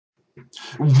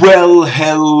Well,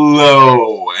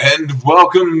 hello, and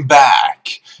welcome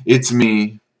back. It's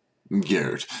me,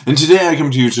 Garrett, and today I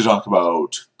come to you to talk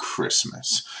about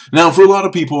Christmas. Now, for a lot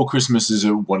of people, Christmas is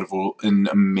a wonderful and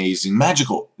amazing,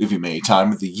 magical, if you may,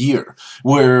 time of the year,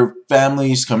 where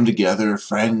families come together,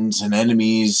 friends and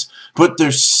enemies, put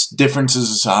their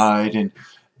differences aside, and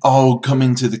all come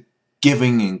into the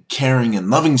giving and caring and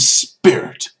loving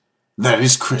spirit that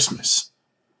is Christmas.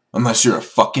 Unless you're a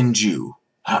fucking Jew.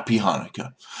 Happy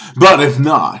Hanukkah. But if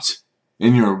not,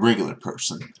 and you're a regular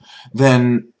person,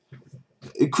 then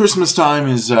Christmas time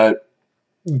is that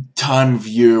time of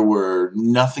year where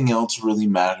nothing else really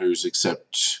matters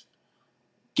except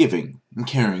giving and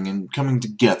caring and coming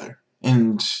together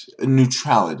and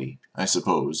neutrality, I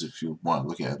suppose, if you want to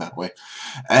look at it that way.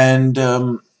 And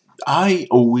I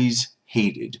always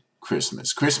hated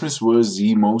Christmas. Christmas was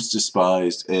the most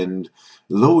despised and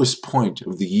lowest point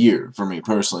of the year for me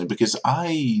personally, because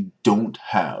I don't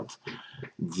have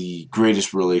the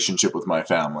greatest relationship with my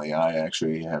family. I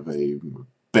actually have a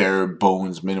bare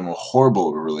bones, minimal,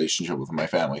 horrible relationship with my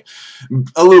family.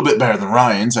 A little bit better than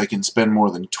Ryan's. I can spend more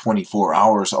than 24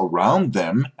 hours around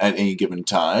them at any given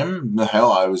time. The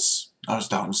hell, I was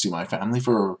down to see my family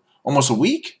for almost a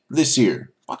week this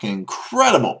year. Fucking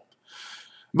incredible.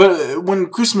 But when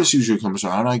Christmas usually comes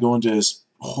around, I go into this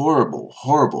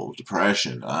horrible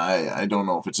depression. I don't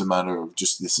know if it's a matter of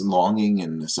just this longing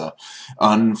and this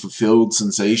unfulfilled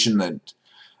sensation that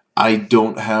I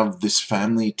don't have this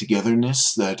family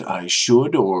togetherness that I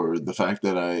should, or the fact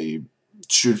that I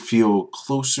should feel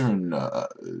closer and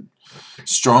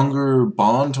stronger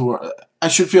bond, or I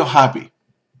should feel happy,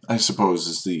 I suppose,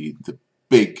 is the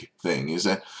big thing, is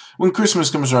that when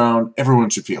Christmas comes around, everyone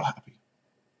should feel happy.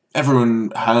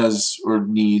 Everyone has or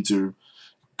needs or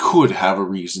could have a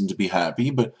reason to be happy,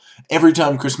 but every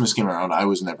time Christmas came around, I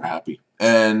was never happy.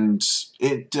 And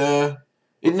it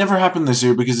never happened this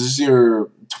year, because this year,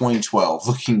 2012,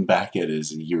 looking back at it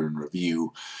as a year in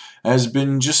review, has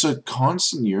been just a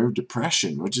constant year of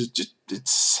depression, which is just, it's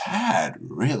sad,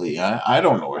 really. I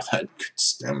don't know where that could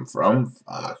stem from.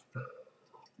 Fuck.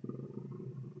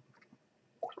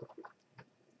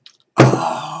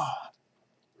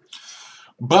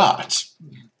 But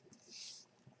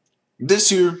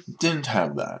this year didn't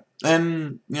have that.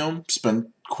 And, spent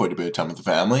quite a bit of time with the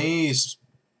family,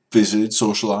 visited,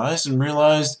 socialized, and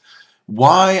realized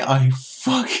why I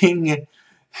fucking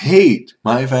hate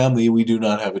my family. We do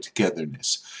not have a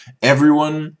togetherness.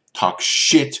 Everyone talks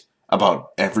shit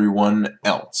about everyone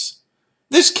else.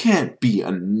 This can't be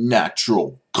a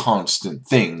natural, constant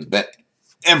thing that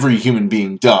every human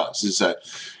being does, is that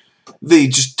they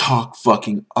just talk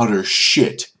fucking utter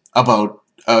shit about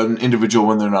an individual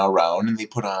when they're not around, and they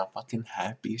put on a fucking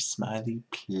happy, smiley,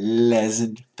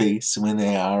 pleasant face when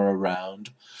they are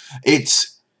around.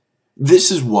 This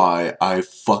is why I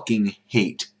fucking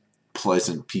hate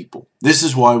pleasant people. This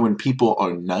is why when people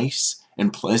are nice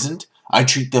and pleasant, I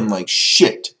treat them like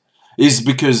shit. Is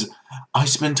because I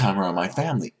spend time around my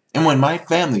family. And when my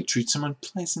family treats someone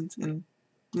pleasant and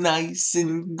nice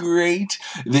and great,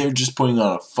 they're just putting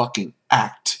on a fucking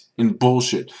act and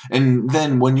bullshit. And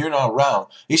then when you're not around,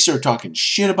 they start talking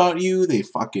shit about you. They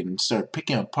fucking start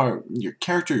picking apart your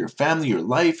character, your family, your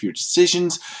life, your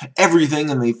decisions, everything,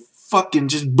 and they fucking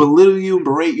just belittle you and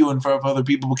berate you in front of other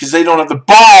people because they don't have the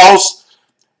balls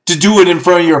to do it in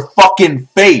front of your fucking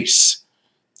face.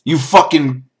 You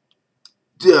fucking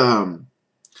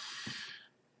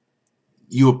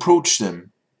you approach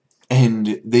them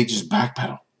and they just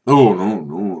backpedal. Oh,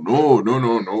 no,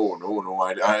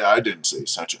 I didn't say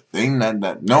such a thing.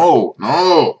 No.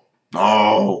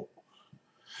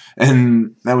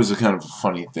 And that was a kind of a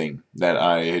funny thing that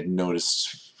I had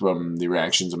noticed from the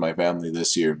reactions of my family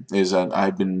this year, is that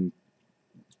I've been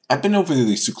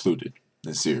overly secluded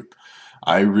this year.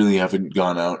 I really haven't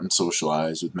gone out and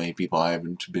socialized with many people. I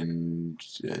haven't been,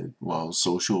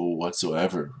 social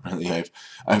whatsoever. Really,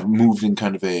 I've moved in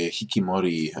kind of a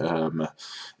hikimori,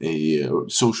 a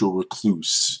social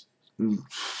recluse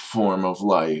form of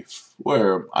life,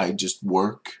 where I just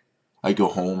work. I go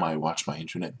home, I watch my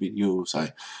internet videos,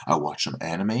 I watch some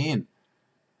anime, and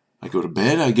I go to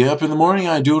bed, I get up in the morning,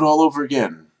 I do it all over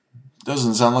again.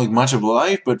 Doesn't sound like much of a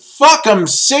life, but fuck, I'm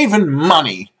saving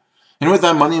money. And with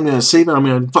that money, I'm going to save it, I'm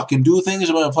going to fucking do things,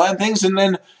 I'm going to plan things, and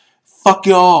then fuck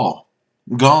y'all.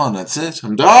 I'm gone, that's it.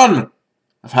 I'm done.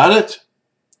 I've had it.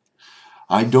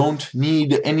 I don't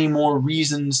need any more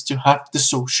reasons to have to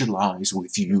socialize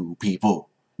with you people.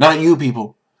 Not you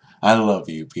people. I love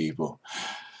you people.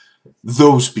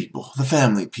 Those people, the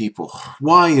family people.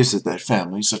 Why is it that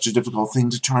family is such a difficult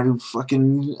thing to try to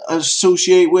fucking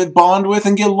associate with, bond with,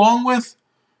 and get along with?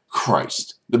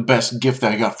 Christ. the best gift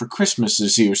I got for Christmas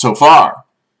this year so far,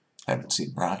 I haven't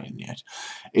seen Ryan yet,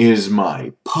 is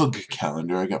my pug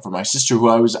calendar I got for my sister, who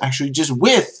I was actually just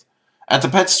with at the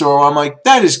pet store. I'm like,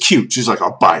 that is cute. She's like,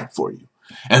 I'll buy it for you.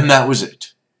 And that was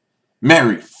it.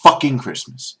 Merry fucking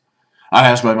Christmas. I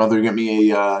asked my mother to get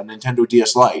me a Nintendo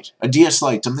DS Lite. A DS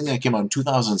Lite, something that came out in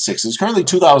 2006. It's currently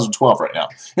 2012 right now.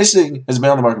 This thing has been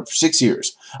on the market for 6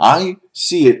 years. I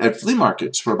see it at flea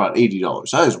markets for about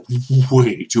 $80. That is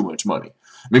way too much money.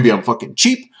 Maybe I'm fucking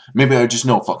cheap. Maybe I just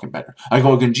know fucking better. I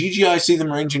go on GG, I see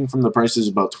them ranging from the prices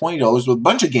of about $20 with a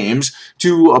bunch of games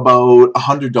to about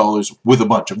 $100 with a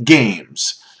bunch of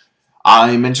games.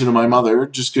 I mentioned to my mother,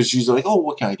 just because she's like, oh,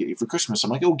 what can I get you for Christmas? I'm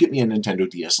like, oh, get me a Nintendo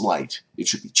DS Lite. It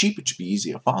should be cheap. It should be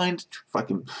easy to find.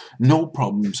 Fucking no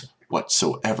problems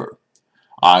whatsoever.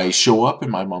 I show up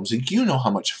and my mom's like, you know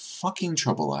how much fucking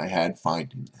trouble I had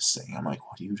finding this thing. I'm like,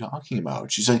 what are you talking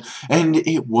about? She's like, and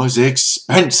it was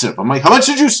expensive. I'm like, how much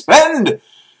did you spend?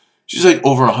 She's like,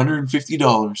 over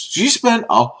 $150. She spent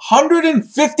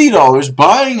 $150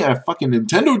 buying a fucking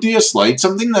Nintendo DS Lite,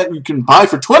 something that you can buy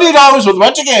for $20 with a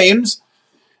bunch of games.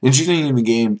 And she didn't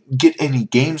even get any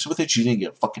games with it. She didn't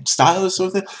get a fucking stylus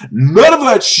with it. None of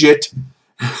that shit.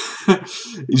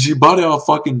 She bought it off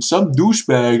fucking some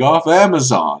douchebag off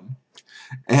Amazon.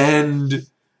 And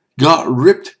got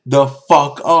ripped the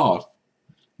fuck off.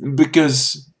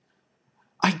 Because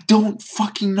I don't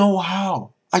fucking know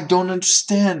how. I don't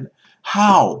understand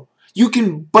how you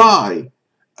can buy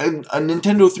a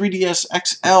Nintendo 3DS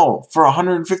XL for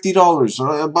 $150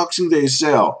 on a Boxing Day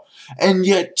sale, and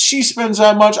yet she spends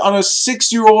that much on a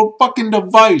 6-year-old fucking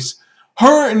device.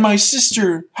 Her and my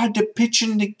sister had to pitch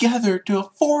in together to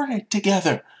afford it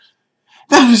together.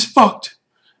 That is fucked.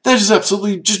 That is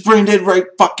absolutely just brain dead right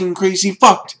fucking crazy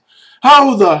fucked.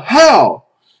 How the hell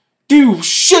do you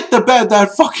shit the bed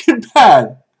that fucking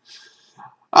bad?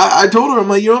 I told her, I'm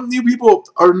like, you know, you people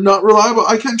are not reliable.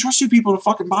 I can't trust you people to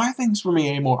fucking buy things for me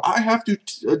anymore. I have to,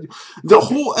 the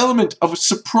whole element of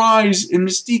surprise and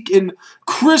mystique in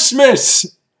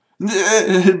Christmas,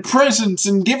 presents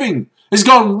and giving has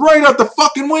gone right out the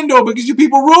fucking window because you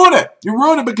people ruin it. You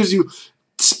ruin it because you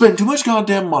spend too much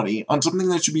goddamn money on something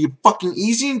that should be fucking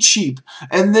easy and cheap,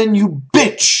 and then you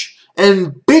bitch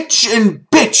and bitch and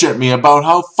bitch at me about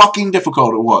how fucking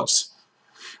difficult it was.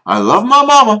 I love my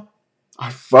mama. I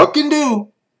fucking do.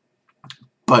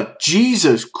 But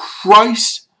Jesus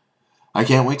Christ, I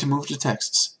can't wait to move to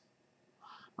Texas.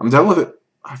 I'm done with it.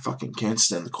 I fucking can't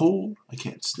stand the cold. I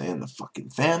can't stand the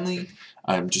fucking family.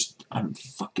 I'm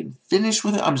fucking finished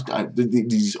with it.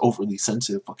 These overly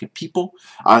sensitive fucking people.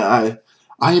 I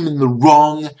am in the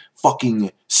wrong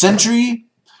fucking century,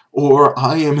 or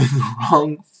I am in the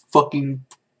wrong fucking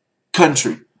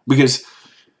country. Because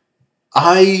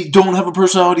I don't have a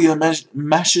personality that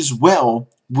meshes well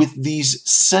with these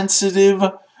sensitive,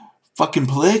 fucking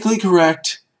politically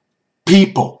correct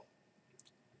people.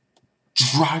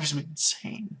 Drives me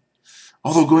insane.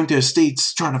 Although going to the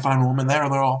States, trying to find a woman there,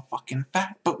 they're all fucking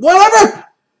fat. But whatever!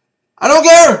 I don't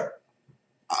care!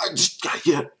 I just gotta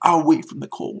get away from the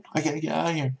cold. I gotta get out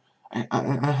of here.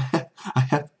 I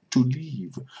have to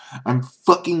leave. I'm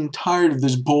fucking tired of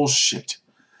this bullshit.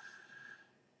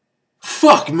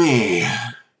 Fuck me.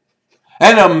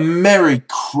 And a Merry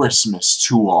Christmas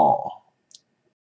to all.